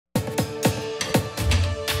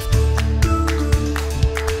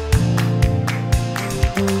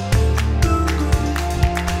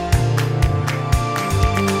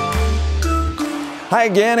Hi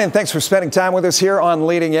again, and thanks for spending time with us here on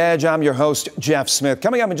Leading Edge. I'm your host, Jeff Smith.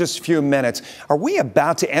 Coming up in just a few minutes, are we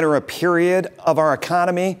about to enter a period of our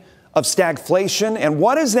economy of stagflation? And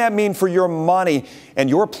what does that mean for your money and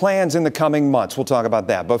your plans in the coming months? We'll talk about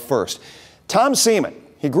that. But first, Tom Seeman.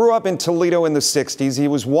 He grew up in Toledo in the 60s. He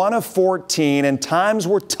was one of 14, and times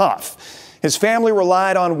were tough. His family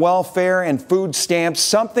relied on welfare and food stamps,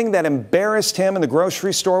 something that embarrassed him in the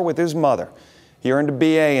grocery store with his mother. He earned a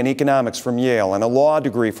BA in economics from Yale and a law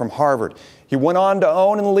degree from Harvard. He went on to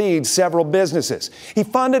own and lead several businesses. He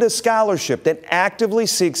funded a scholarship that actively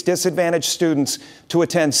seeks disadvantaged students to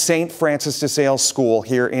attend St. Francis de Sales School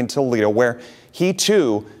here in Toledo, where he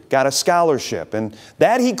too got a scholarship. And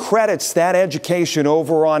that he credits that education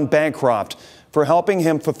over on Bancroft for helping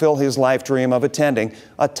him fulfill his life dream of attending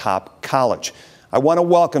a top college. I want to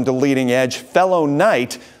welcome to Leading Edge fellow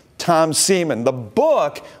Knight, Tom Seeman. The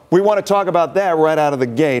book, we want to talk about that right out of the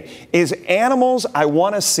gate, is Animals I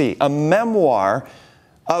Want to See, a memoir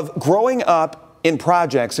of growing up in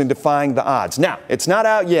projects and defying the odds. Now, it's not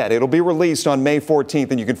out yet. It'll be released on May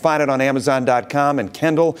 14th, and you can find it on Amazon.com and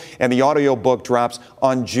Kindle, and the audiobook drops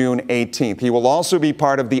on June 18th. He will also be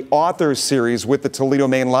part of the Authors Series with the Toledo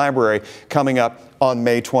Main Library coming up on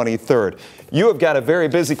May 23rd. You have got a very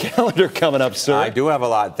busy calendar coming up, sir. I do have a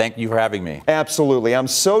lot. Thank you for having me. Absolutely. I'm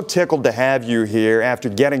so tickled to have you here after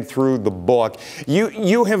getting through the book.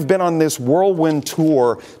 You have been on this whirlwind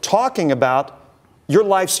tour talking about your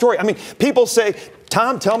life story. I mean, people say,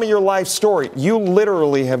 Tom, tell me your life story. You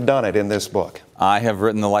literally have done it in this book. I have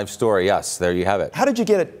written the life story, yes. There you have it. How did you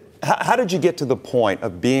get it? How did you get to the point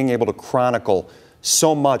of being able to chronicle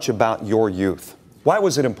so much about your youth? Why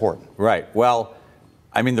was it important? Right. Well,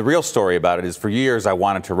 I mean, the real story about it is for years I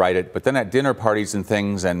wanted to write it, but then at dinner parties and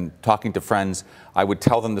things and talking to friends, I would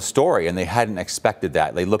tell them the story, and they hadn't expected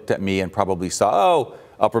that. They looked at me and probably saw, oh,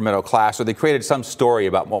 upper middle class, or they created some story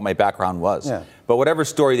about what my background was. Yeah. But whatever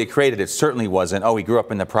story they created, it certainly wasn't, oh, he grew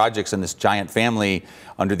up in the projects in this giant family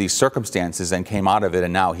under these circumstances and came out of it,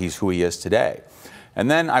 and now he's who he is today.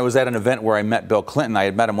 And then I was at an event where I met Bill Clinton. I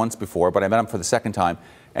had met him once before, but I met him for the second time.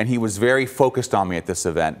 And he was very focused on me at this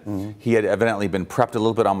event. Mm-hmm. He had evidently been prepped a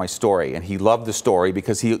little bit on my story, and he loved the story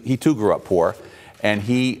because he too grew up poor. And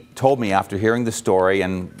he told me after hearing the story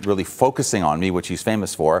and really focusing on me, which he's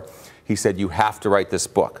famous for, he said, you have to write this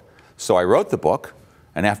book. So I wrote the book,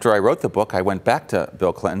 and after I wrote the book, I went back to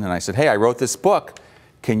Bill Clinton and I said, hey, I wrote this book.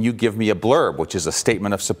 Can you give me a blurb, which is a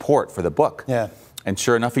statement of support for the book? Yeah. And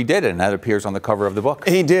sure enough, he did it, and that appears on the cover of the book.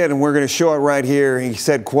 He did, and we're going to show it right here. He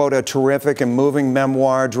said, quote, a terrific and moving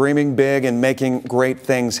memoir, dreaming big and making great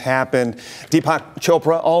things happen. Deepak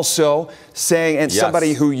Chopra also saying, and yes,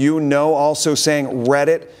 somebody who you know also saying, read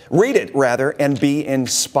it rather, and be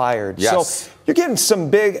inspired. Yes. So you're getting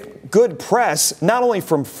some good press, not only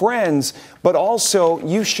from friends, but also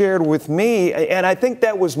you shared with me, and I think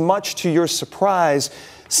that was much to your surprise,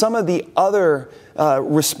 some of the other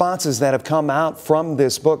responses that have come out from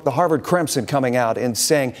this book, the Harvard Crimson coming out and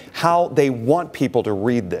saying how they want people to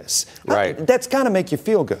read this. Right. That's got to make you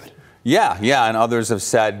feel good. Yeah, and others have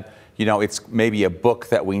said, you know, it's maybe a book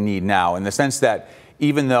that we need now, in the sense that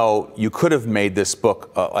even though you could have made this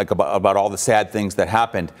book about all the sad things that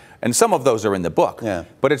happened, and some of those are in the book, yeah,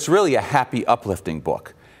 but it's really a happy, uplifting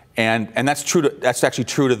book. And that's true. That's actually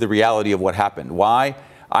true to the reality of what happened. Why?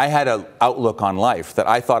 I had an outlook on life that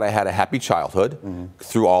I thought I had a happy childhood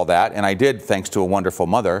through all that, and I did, thanks to a wonderful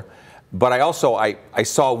mother. But I also, I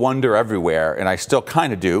saw wonder everywhere, and I still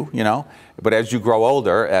kind of do, you know. But as you grow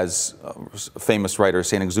older, as famous writer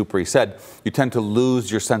Saint-Exupéry said, you tend to lose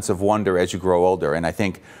your sense of wonder as you grow older. And I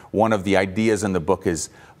think one of the ideas in the book is,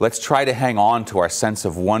 let's try to hang on to our sense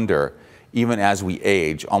of wonder even as we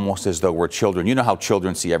age, almost as though we're children. You know how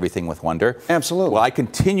children see everything with wonder? Absolutely. Well, I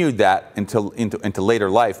continued that into later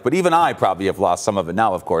life, but even I probably have lost some of it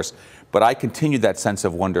now, of course. But I continued that sense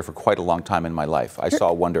of wonder for quite a long time in my life. I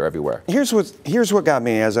saw wonder everywhere. Here's what got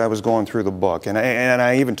me as I was going through the book, and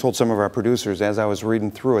I even told some of our producers as I was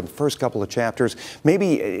reading through it, the first couple of chapters,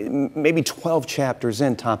 maybe 12 chapters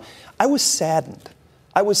in, Tom, I was saddened.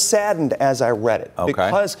 I was saddened as I read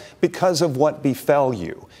it because of what befell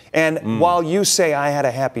you. And while you say I had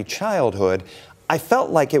a happy childhood, I felt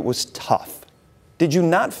like it was tough. Did you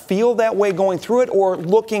not feel that way going through it? Or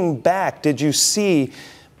looking back, did you see,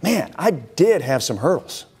 man, I did have some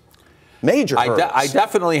hurdles, major hurdles? I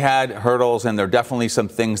definitely had hurdles, and there are definitely some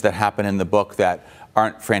things that happen in the book that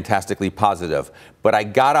aren't fantastically positive. But I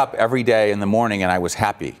got up every day in the morning and I was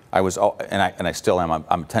happy. And I still am.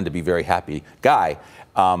 I tend to be a very happy guy.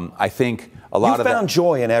 I think a lot of you found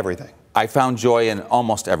joy in everything. I found joy in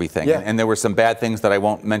almost everything. Yeah. And there were some bad things that I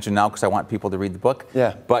won't mention now because I want people to read the book.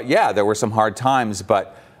 Yeah. But yeah, there were some hard times,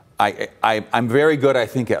 but I'm very good, I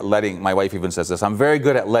think, at letting, my wife even says this, I'm very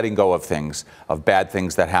good at letting go of things, of bad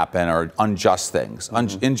things that happen or unjust things.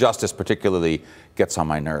 Injustice particularly gets on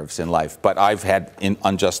my nerves in life. But I've had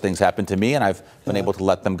unjust things happen to me, and I've been able to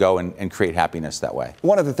let them go and create happiness that way.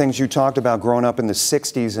 One of the things you talked about growing up in the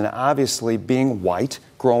 60s and obviously being white,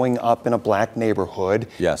 growing up in a black neighborhood,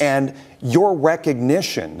 yes, and your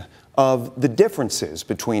recognition of the differences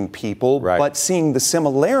between people, right, but seeing the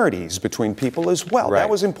similarities between people as well. Right. That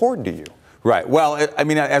was important to you. Right. Well, I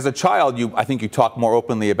mean, as a child, I think you talk more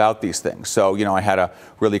openly about these things. So, I had a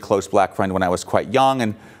really close black friend when I was quite young,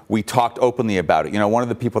 and we talked openly about it. One of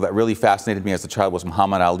the people that really fascinated me as a child was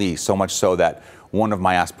Muhammad Ali, so much so that one of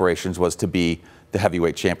my aspirations was to be the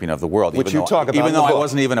heavyweight champion of the world. Which you talk about even in though the I book.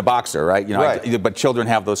 wasn't even a boxer, right? Right. But children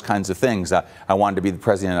have those kinds of things. I wanted to be the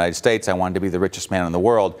president of the United States. I wanted to be the richest man in the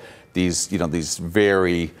world. These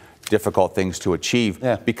very difficult things to achieve,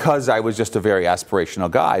 yeah, because I was just a very aspirational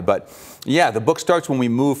guy. But yeah, the book starts when we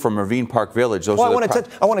move from Ravine Park Village. I want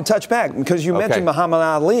to touch back because you mentioned Muhammad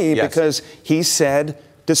Ali, yes, because he said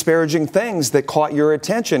disparaging things that caught your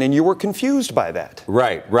attention, and you were confused by that.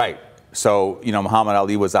 Right, right. So, Muhammad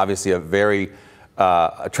Ali was obviously a very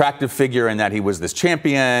attractive figure in that he was this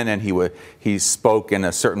champion, and he spoke in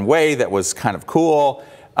a certain way that was kind of cool.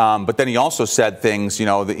 But then he also said things,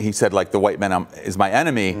 that he said, like, the white man is my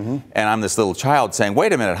enemy, and I'm this little child saying,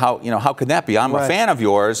 wait a minute, how could that be? I'm right, a fan of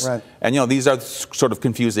yours, right, and these are sort of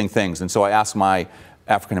confusing things. And so I asked my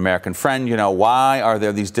African-American friend, why are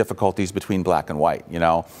there these difficulties between black and white,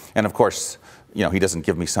 And of course, he doesn't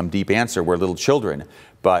give me some deep answer. We're little children,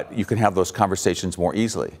 but you can have those conversations more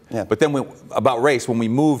easily. Yeah. But then about race, when we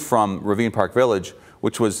moved from Ravine Park Village,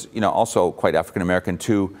 which was, also quite African-American,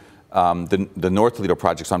 to the North Toledo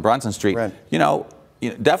projects on Bronson Street, right,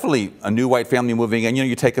 definitely a new white family moving in,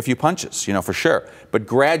 you take a few punches, for sure. But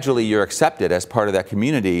gradually you're accepted as part of that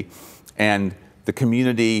community, and the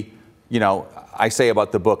community, I say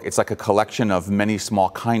about the book, it's like a collection of many small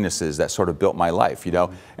kindnesses that sort of built my life,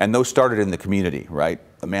 and those started in the community, right?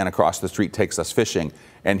 The man across the street takes us fishing,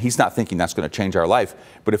 and he's not thinking that's going to change our life.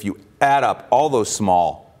 But if you add up all those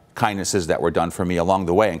small kindnesses that were done for me along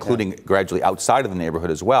the way, including gradually outside of the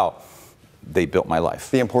neighborhood as well, they built my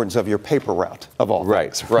life. The importance of your paper route, of all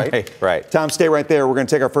things, right? Right. Right. Tom, stay right there. We're going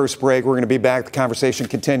to take our first break. We're going to be back. The conversation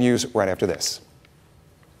continues right after this.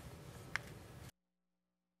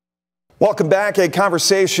 Welcome back. A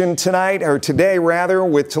conversation today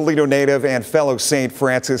with Toledo native and fellow St.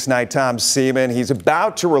 Francis Knight, Tom Seeman. He's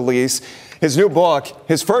about to release his new book,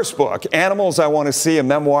 his first book, Animals I Want to See, a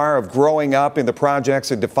memoir of growing up in the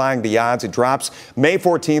projects and defying the odds. It drops May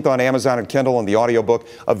 14th on Amazon and Kindle, and the audiobook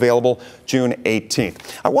available June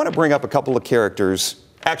 18th. I want to bring up a couple of characters,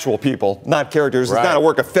 actual people, not characters. Right. It's not a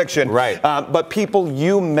work of fiction. Right. But people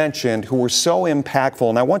you mentioned who were so impactful,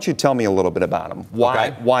 and I want you to tell me a little bit about them. Why?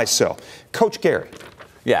 Okay. Why so? Coach Gary.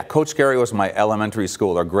 Yeah, Coach Gary was my elementary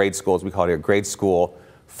school, or grade school as we call it here, grade school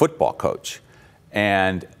football coach.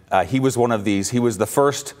 And he was one of these, he was the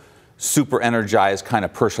first super energized kind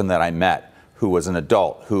of person that I met who was an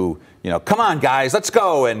adult who, come on guys, let's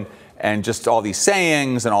go. And just all these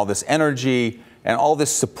sayings and all this energy and all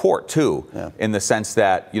this support too, in the sense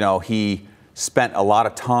that, he spent a lot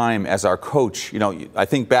of time as our coach. I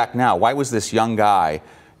think back now, why was this young guy,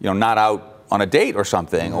 not out on a date or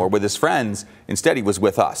something or with his friends? Instead, he was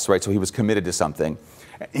with us, right? So he was committed to something.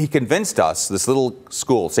 He convinced us, this little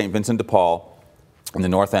school, St. Vincent de Paul, in the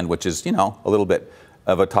North End, which is, a little bit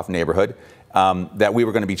of a tough neighborhood, that we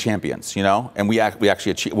were going to be champions, And we actually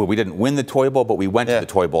achieved, well, we didn't win the Toy Bowl, but we went to the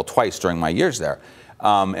Toy Bowl twice during my years there.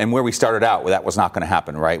 And where we started out, that was not going to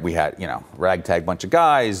happen, right? We had, ragtag bunch of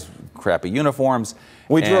guys, crappy uniforms.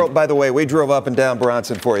 We drove up and down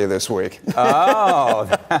Bronson for you this week. Oh,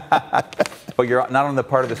 but you're not on the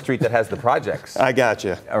part of the street that has the projects. I got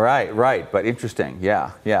you. Right. But interesting.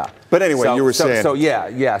 Yeah. But anyway, you were saying.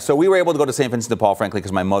 So we were able to go to St. Vincent de Paul, frankly,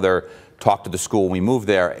 because my mother talked to the school when we moved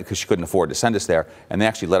there because she couldn't afford to send us there. And they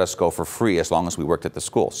actually let us go for free as long as we worked at the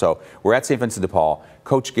school. So we're at St. Vincent de Paul,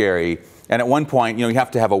 Coach Gary. And at one point, you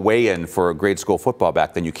have to have a weigh-in for grade school football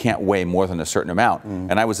back then. You can't weigh more than a certain amount.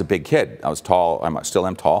 And I was a big kid. I was tall. I still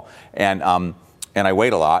am tall. And I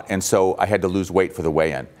weighed a lot. And so I had to lose weight for the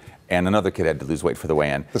weigh-in. And another kid had to lose weight for the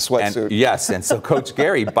weigh-in. The sweatsuit. Yes. And so Coach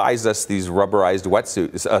Gary buys us these rubberized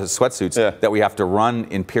sweatsuits that we have to run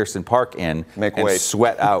in Pearson Park in and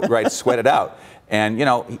sweat out, sweat it out. And,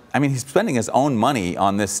 he's spending his own money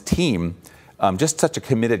on this team just such a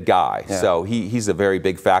committed guy. Yeah. So he's a very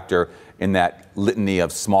big factor in that litany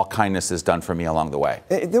of small kindnesses done for me along the way.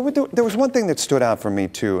 There was one thing that stood out for me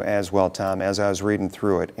too as well, Tom, as I was reading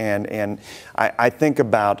through it. And I think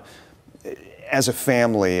about as a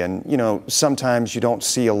family, and you know, sometimes you don't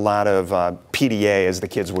see a lot of PDA, as the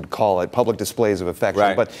kids would call it, public displays of affection.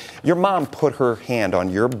 Right. But your mom put her hand on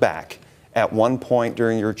your back at one point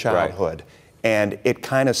during your childhood, and it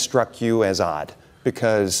kind of struck you as odd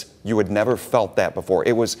because you had never felt that before.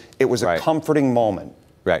 It was a comforting moment.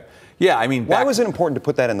 Right. Yeah. I mean, why was it important to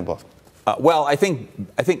put that in the book? Well, I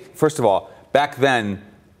think first of all, back then,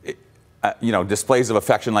 you know, displays of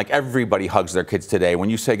affection, like everybody hugs their kids today.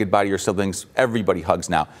 When you say goodbye to your siblings, everybody hugs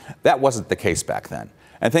now. That wasn't the case back then.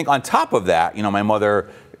 And I think on top of that, you know, my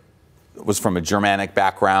mother was from a Germanic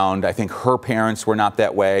background. I think her parents were not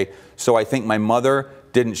that way. So I think my mother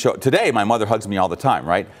didn't show. Today, my mother hugs me all the time,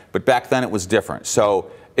 right? But back then it was different.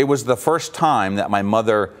 So it was the first time that my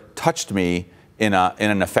mother touched me in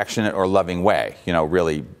an affectionate or loving way, you know,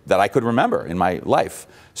 really, that I could remember in my life.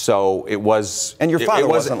 So it was. And your father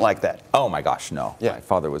wasn't like that? Oh my gosh, no. Yeah. My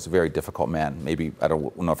father was a very difficult man. Maybe, I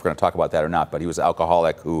don't know if we're going to talk about that or not, but he was an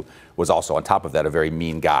alcoholic who was also, on top of that, a very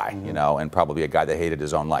mean guy, you know, and probably a guy that hated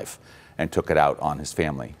his own life and took it out on his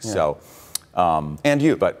family. Yeah. So. And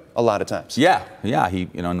you, but a lot of times. Yeah. He,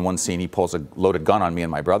 you know, in one scene, he pulls a loaded gun on me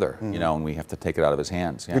and my brother, you know, and we have to take it out of his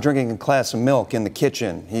hands. Yeah. You're drinking a glass of milk in the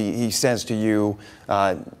kitchen. He says to you,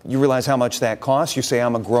 you realize how much that costs? You say,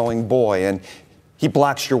 I'm a growing boy. And he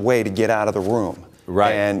blocks your way to get out of the room.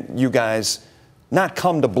 Right. And you guys not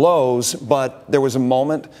come to blows, but there was a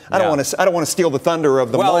moment. I don't want to steal the thunder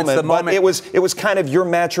of the moment, it's the moment, but it was kind of your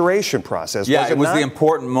maturation process. Yeah, it was not? The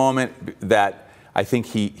important moment that I think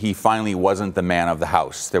he finally wasn't the man of the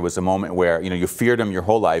house. There was a moment where, you know, you feared him your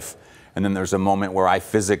whole life, and then there's a moment where I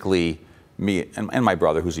physically, me and my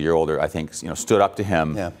brother, who's a year older, I think, you know, stood up to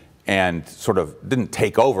him. Yeah. And sort of didn't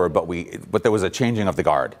take over, but there was a changing of the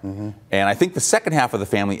guard. Mm-hmm. And I think the second half of the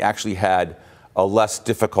family actually had a less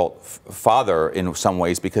difficult father in some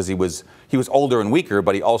ways because he was older and weaker,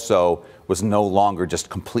 but he also was no longer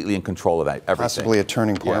just completely in control of everything. Possibly a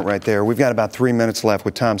turning point right there. We've got about 3 minutes left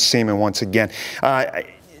with Tom Seeman once again.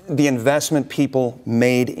 The investment people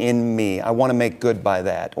made in me, I want to make good by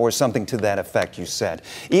that, or something to that effect, you said.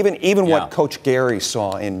 Even what Coach Gary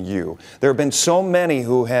saw in you. There have been so many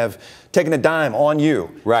who have taken a dime on you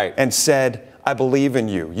and said, I believe in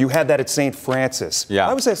you. You had that at St. Francis. Yeah.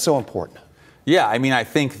 Why was that so important? Yeah, I mean, I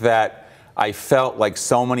think that I felt like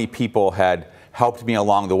so many people had helped me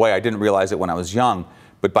along the way. I didn't realize it when I was young,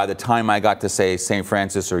 but by the time I got to, say, St.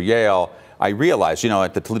 Francis or Yale, I realized, you know,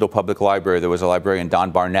 at the Toledo Public Library, there was a librarian, Don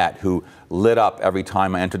Barnett, who lit up every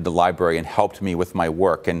time I entered the library and helped me with my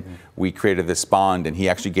work. And we created this bond, and he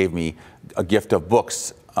actually gave me a gift of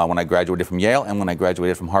books when I graduated from Yale and when I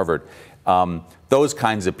graduated from Harvard. Those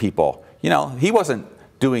kinds of people. You know, he wasn't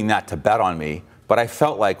doing that to bet on me, but I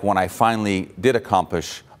felt like when I finally did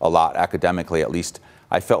accomplish a lot, academically at least,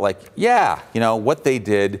 I felt like, yeah, you know, what they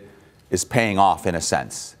did is paying off in a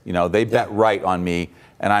sense. You know, they bet right on me.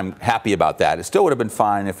 And I'm happy about that. It still would have been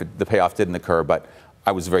fine if the payoff didn't occur, but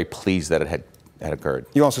I was very pleased that it had occurred.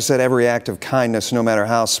 You also said every act of kindness, no matter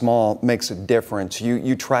how small, makes a difference.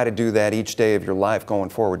 You try to do that each day of your life going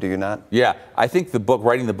forward, do you not? Yeah, I think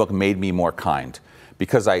writing the book made me more kind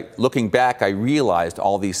because looking back, I realized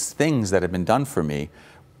all these things that had been done for me.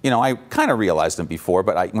 You know, I kind of realized them before,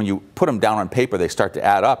 but when you put them down on paper, they start to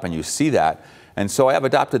add up and you see that. And so I have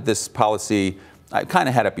adopted this policy. I kind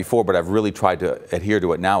of had it before, but I've really tried to adhere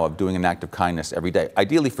to it now of doing an act of kindness every day,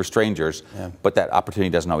 ideally for strangers, but that opportunity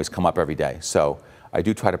doesn't always come up every day. So I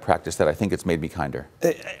do try to practice that. I think it's made me kinder.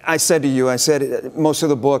 I said to you, most of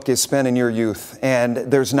the book is spent in your youth, and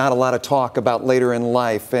there's not a lot of talk about later in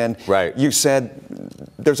life. And you said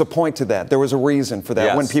there's a point to that. There was a reason for that.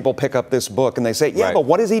 Yes. When people pick up this book and they say, yeah, but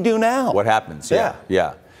what does he do now? What happens?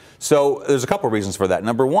 Yeah. So there's a couple of reasons for that.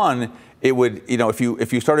 Number one, it would, you know, if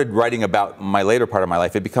you started writing about my later part of my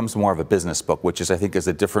life, it becomes more of a business book, which is, I think, is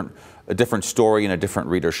a different story and a different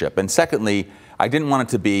readership. And secondly, I didn't want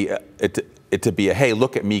it to be a hey,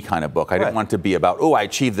 look at me kind of book. I didn't want it to be about, oh, I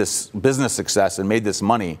achieved this business success and made this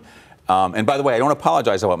money. And by the way, I don't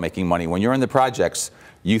apologize about making money. When you're in the projects,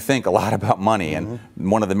 you think a lot about money, and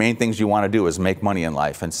one of the main things you want to do is make money in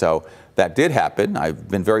life. And so that did happen. I've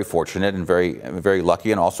been very fortunate and very, very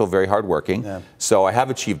lucky and also very hardworking. Yeah. So I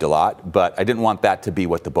have achieved a lot, but I didn't want that to be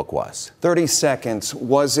what the book was. 30 seconds.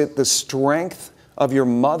 Was it the strength of your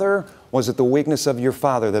mother? Was it the weakness of your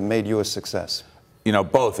father that made you a success?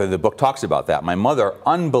 both. And the book talks about that. My mother,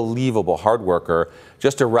 unbelievable hard worker,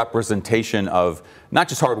 just a representation of not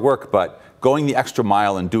just hard work, but going the extra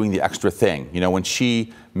mile and doing the extra thing. When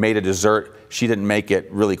she made a dessert, she didn't make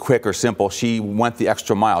it really quick or simple. She went the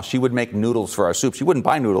extra mile. She would make noodles for our soup. She wouldn't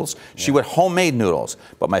buy noodles. She would homemade noodles.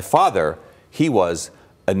 But my father, he was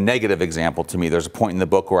a negative example to me. There's a point in the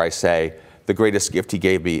book where I say, the greatest gift he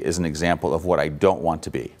gave me is an example of what I don't want to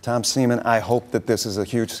be. Tom Seeman, I hope that this is a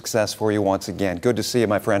huge success for you once again. Good to see you,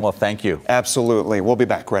 my friend. Well, thank you. Absolutely. We'll be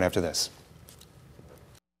back right after this.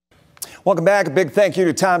 Welcome back. A big thank you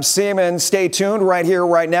to Tom Seeman. Stay tuned right here,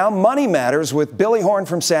 right now. Money Matters with Billy Horn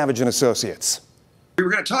from Savage & Associates. We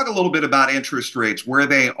were going to talk a little bit about interest rates, where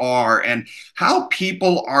they are, and how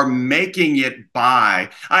people are making it by.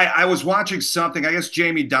 I was watching something, I guess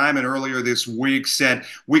Jamie Dimon earlier this week said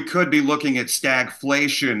we could be looking at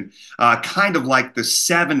stagflation, kind of like the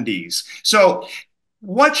 70s. So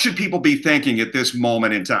what should people be thinking at this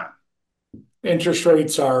moment in time? Interest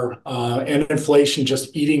rates are and inflation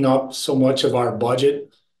just eating up so much of our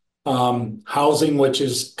budget. Housing, which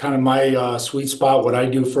is kind of my sweet spot, what I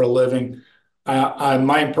do for a living.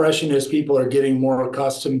 My impression is people are getting more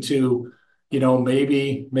accustomed to,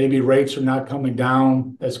 maybe rates are not coming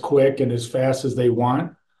down as quick and as fast as they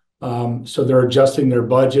want. So they're adjusting their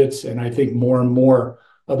budgets, and I think more and more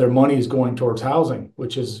of their money is going towards housing,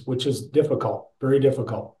 which is difficult, very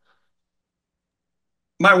difficult.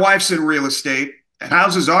 My wife's in real estate.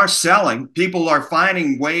 Houses are selling. People are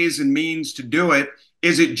finding ways and means to do it.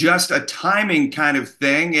 Is it just a timing kind of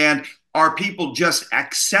thing? And are people just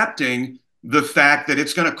accepting the fact that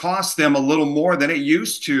it's going to cost them a little more than it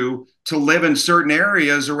used to live in certain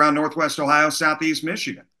areas around Northwest Ohio, Southeast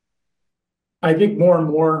Michigan? I think more and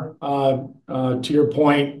more, to your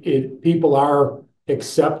point, people are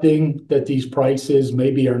accepting that these prices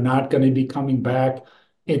maybe are not going to be coming back.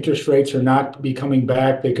 Interest rates are not be coming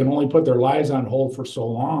back. They can only put their lives on hold for so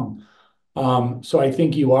long. So I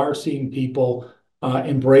think you are seeing people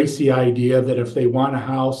embrace the idea that if they want a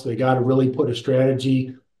house, they got to really put a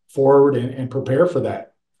strategy forward and prepare for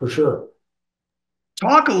that, for sure.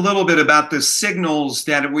 Talk a little bit about the signals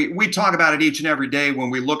that we talk about it each and every day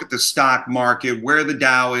when we look at the stock market, where the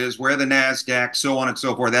Dow is, where the NASDAQ, so on and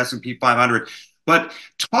so forth, S&P 500. But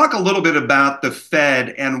talk a little bit about the Fed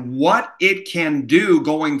and what it can do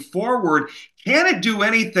going forward. Can it do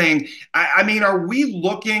anything? I mean, are we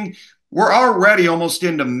looking, we're already almost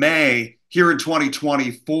into May here in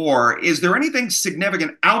 2024. Is there anything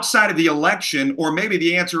significant outside of the election, or maybe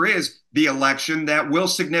the answer is the election, that will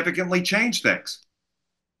significantly change things?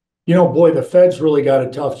 Boy, the Fed's really got a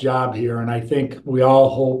tough job here, and I think we all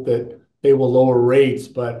hope that they will lower rates.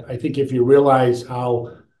 But I think if you realize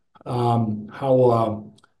how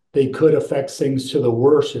they could affect things to the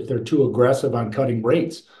worse if they're too aggressive on cutting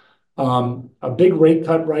rates. A big rate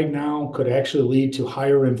cut right now could actually lead to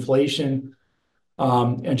higher inflation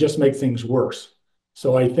and just make things worse.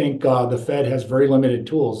 So I think the Fed has very limited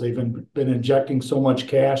tools. They've been injecting so much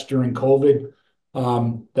cash during COVID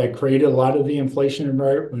that created a lot of the inflation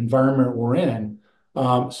environment we're in.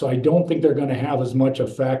 So I don't think they're going to have as much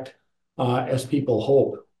effect as people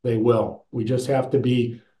hope they will. We just have to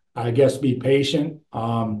be patient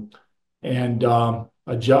and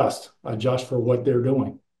adjust for what they're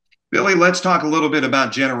doing. Billy, let's talk a little bit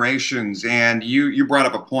about generations. And you brought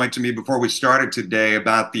up a point to me before we started today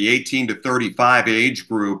about the 18 to 35 age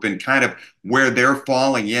group and kind of where they're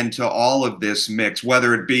falling into all of this mix,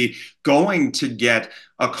 whether it be going to get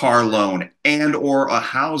a car loan and or a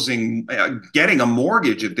housing, getting a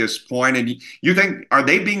mortgage at this point. And you think, are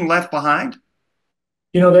they being left behind?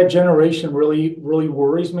 That generation really, really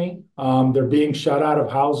worries me. They're being shut out of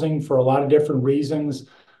housing for a lot of different reasons.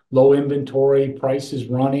 Low inventory, prices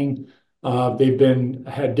running. They've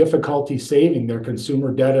had difficulty saving. Their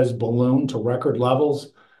consumer debt has ballooned to record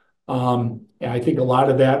levels. And I think a lot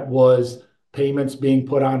of that was payments being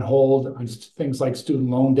put on hold on things like student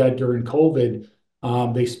loan debt during COVID.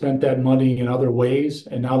 They spent that money in other ways,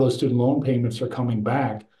 and now those student loan payments are coming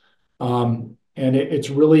back. And it's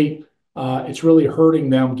really hurting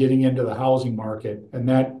them getting into the housing market, and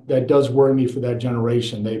that does worry me for that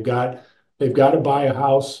generation. They've got to buy a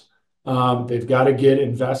house. They've got to get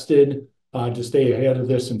invested to stay ahead of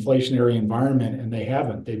this inflationary environment, and they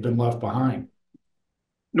haven't. They've been left behind.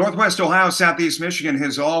 Northwest Ohio, Southeast Michigan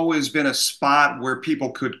has always been a spot where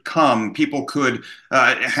people could come. People could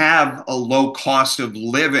have a low cost of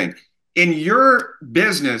living. In your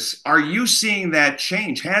business, are you seeing that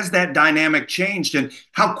change? Has that dynamic changed? And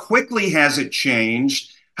how quickly has it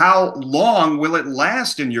changed? How long will it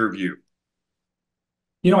last in your view?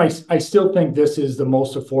 I still think this is the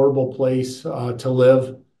most affordable place to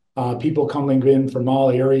live people coming in from all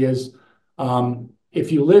areas.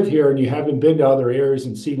 If you live here and you haven't been to other areas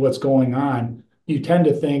and see what's going on, you tend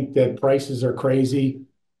to think that prices are crazy.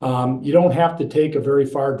 You don't have to take a very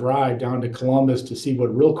far drive down to Columbus to see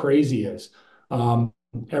what real crazy is.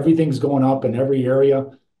 Everything's going up in every area.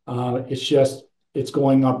 It's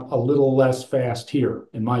going up a little less fast here,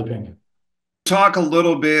 in my opinion. Talk a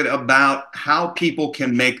little bit about how people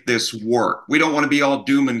can make this work. We don't want to be all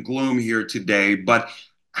doom and gloom here today, but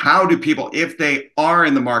how do people, if they are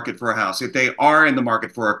in the market for a house, if they are in the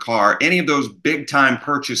market for a car, any of those big time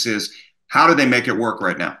purchases, how do they make it work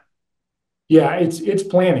right now? Yeah, it's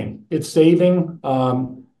planning. It's saving,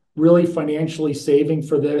 really financially saving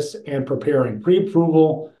for this and preparing.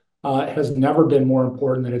 Pre-approval has never been more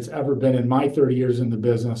important than it's ever been in my 30 years in the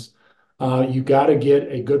business. You got to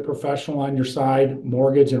get a good professional on your side,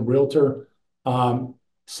 mortgage and realtor.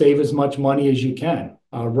 Save as much money as you can.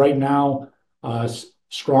 Right now,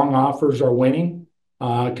 strong offers are winning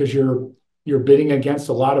because you're bidding against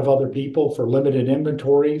a lot of other people for limited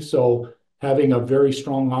inventory. So having a very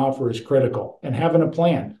strong offer is critical, and having a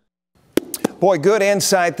plan. Boy, good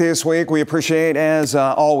insight this week. We appreciate, as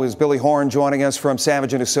always, Billy Horn joining us from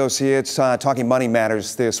Savage & Associates, talking money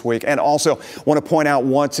matters this week. And also want to point out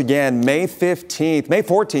once again, May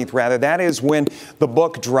 14th, rather, that is when the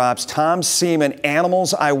book drops. Tom Seeman,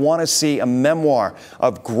 Animals I Want to See, a memoir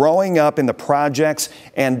of growing up in the projects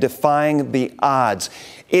and defying the odds.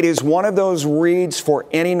 It is one of those reads for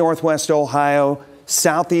any Northwest Ohio,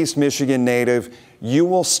 Southeast Michigan native. You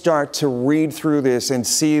will start to read through this and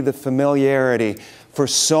see the familiarity for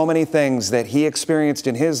so many things that he experienced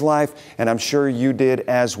in his life, and I'm sure you did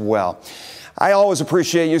as well. I always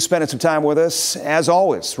appreciate you spending some time with us. As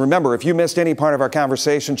always, remember, if you missed any part of our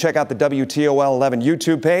conversation, check out the WTOL 11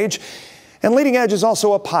 YouTube page. And Leading Edge is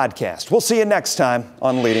also a podcast. We'll see you next time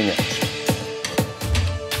on Leading Edge.